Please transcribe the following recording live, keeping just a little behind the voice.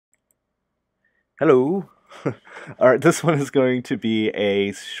Hello. All right, this one is going to be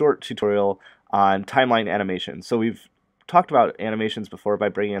a short tutorial on timeline animation. So we've talked about animations before by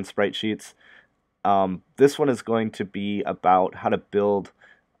bringing in sprite sheets. This one is going to be about how to build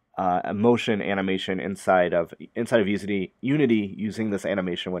a motion animation inside of Unity using this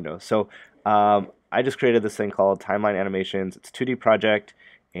animation window. So I just created this thing called Timeline Animations. It's a 2D project,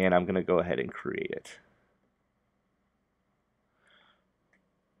 and I'm going to go ahead and create it.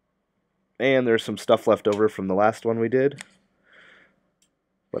 And there's some stuff left over from the last one we did,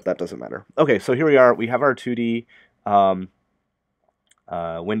 but that doesn't matter. Okay, so here we are. We have our 2D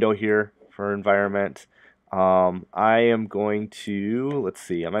window here for environment. I am going to, let's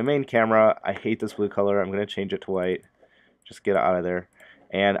see, on my main camera, I hate this blue color. I'm going to change it to white. Just get it out of there.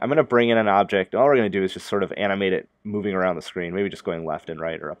 And I'm going to bring in an object. All we're going to do is just sort of animate it moving around the screen, maybe just going left and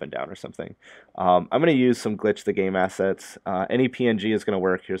right or up and down or something. I'm going to use some glitch the game assets. Any PNG is going to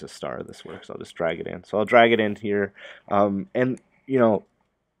work. Here's a star. This works. I'll just drag it in. So I'll drag it in here. And, you know,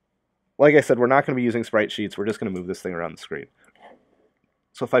 like I said, we're not going to be using sprite sheets. We're just going to move this thing around the screen.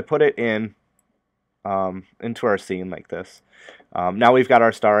 So if I put it in into our scene like this, now we've got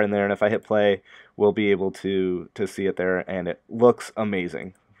our star in there, and if I hit play, we'll be able to see it there, and it looks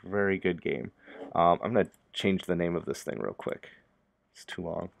amazing. Very good game. I'm going to change the name of this thing real quick. It's too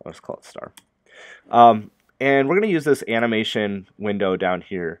long. I'll just call it star. And we're going to use this animation window down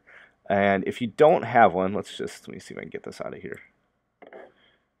here. And if you don't have one, let me see if I can get this out of here.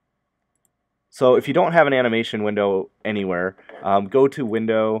 So if you don't have an animation window anywhere, go to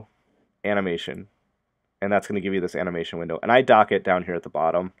Window, Animation, and that's going to give you this animation window. And I dock it down here at the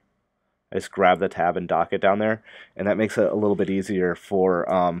bottom. I just grab the tab and dock it down there, and that makes it a little bit easier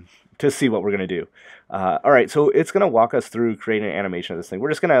for to see what we're going to do. All right, so it's going to walk us through creating an animation of this thing.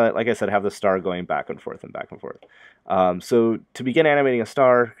 We're just going to, like I said, have the star going back and forth and back and forth. So to begin animating a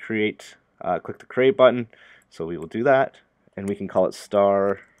star, click the Create button. So we will do that, and we can call it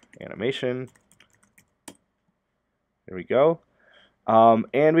Star Animation. There we go.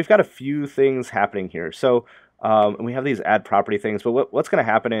 And we've got a few things happening here. So we have these add property things, but what's going to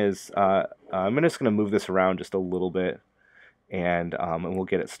happen is I'm just going to move this around just a little bit, and we'll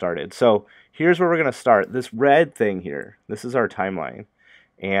get it started. So here's where we're going to start. This red thing here, this is our timeline.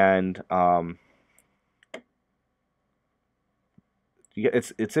 And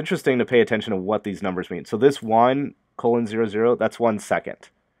it's interesting to pay attention to what these numbers mean. So this 1:00, that's 1 second.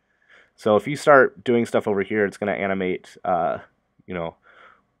 So if you start doing stuff over here, it's going to animate, you know,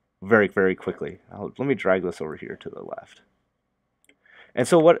 very, very quickly. Let me drag this over here to the left. And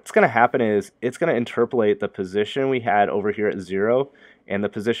so what's going to happen is it's going to interpolate the position we had over here at 0 and the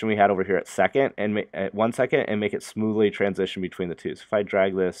position we had over here at at 1 second, and make it smoothly transition between the two. So if I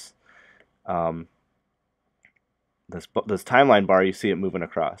drag this, this timeline bar, you see it moving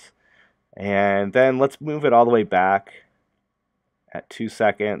across. And then let's move it all the way back at 2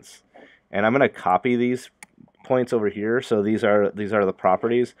 seconds. And I'm going to copy these points over here. So these are the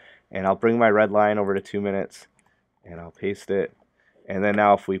properties, and I'll bring my red line over to 2 minutes, and I'll paste it. And then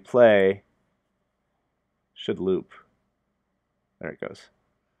now if we play, should loop. There it goes.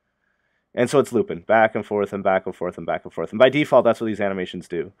 And so it's looping back and forth and back and forth and back and forth. And by default, that's what these animations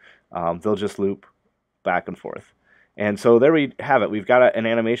do. They'll just loop back and forth. And so there we have it. We've got an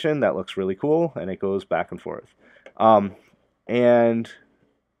animation that looks really cool, and it goes back and forth. And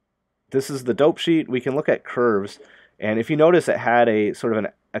this is the dope sheet. We can look at curves, and if you notice, it had a sort of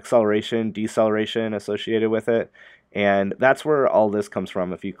an acceleration, deceleration associated with it, and that's where all this comes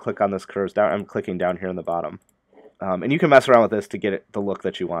from. If you click on this curves down, I'm clicking down here in the bottom, and you can mess around with this to get the look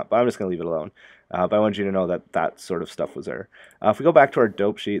that you want, but I'm just going to leave it alone. But I wanted you to know that that sort of stuff was there. If we go back to our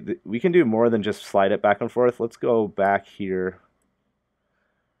dope sheet, we can do more than just slide it back and forth. Let's go back here,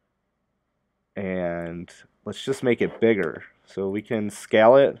 and let's just make it bigger. So we can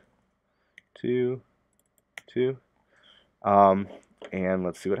scale it to 2, and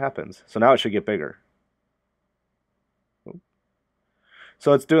let's see what happens. So now it should get bigger.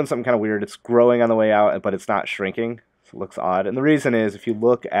 So it's doing something kind of weird. It's growing on the way out, but it's not shrinking. So it looks odd. And the reason is, if you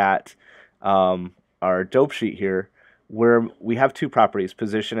look at our dope sheet here, where we have 2 properties,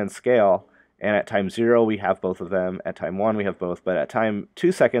 position and scale, and at time 0 we have both of them, at time 1 we have both, but at time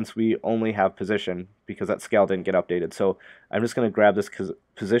 2 seconds we only have position because that scale didn't get updated. So I'm just going to grab this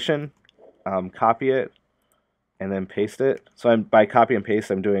position, copy it, and then paste it. So by copy and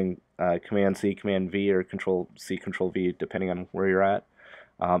paste, I'm doing Command-C, Command-V, or Control-C, Control-V, depending on where you're at.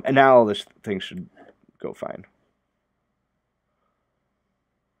 And now this thing should go fine.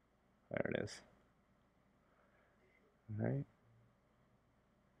 There it is. All right.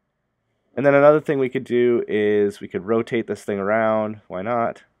 And then another thing we could do is we could rotate this thing around. Why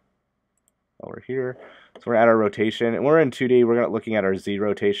not? over here. So we're at our rotation, and we're in 2D. We're looking at our Z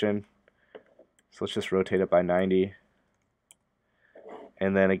rotation. So let's just rotate it by 90.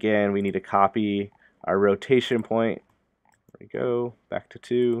 And then again, we need to copy our rotation point. There we go, back to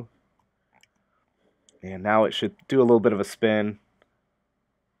 2. And now it should do a little bit of a spin.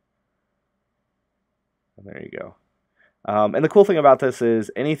 And there you go. And the cool thing about this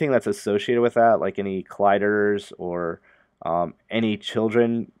is anything that's associated with that, like any colliders or any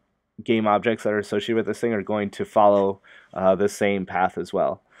children game objects that are associated with this thing, are going to follow the same path as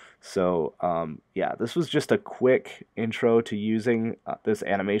well. So yeah, this was just a quick intro to using this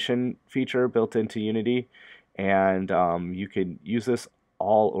animation feature built into Unity, and you can use this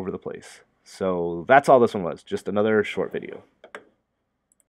all over the place. So that's all this one was, just another short video.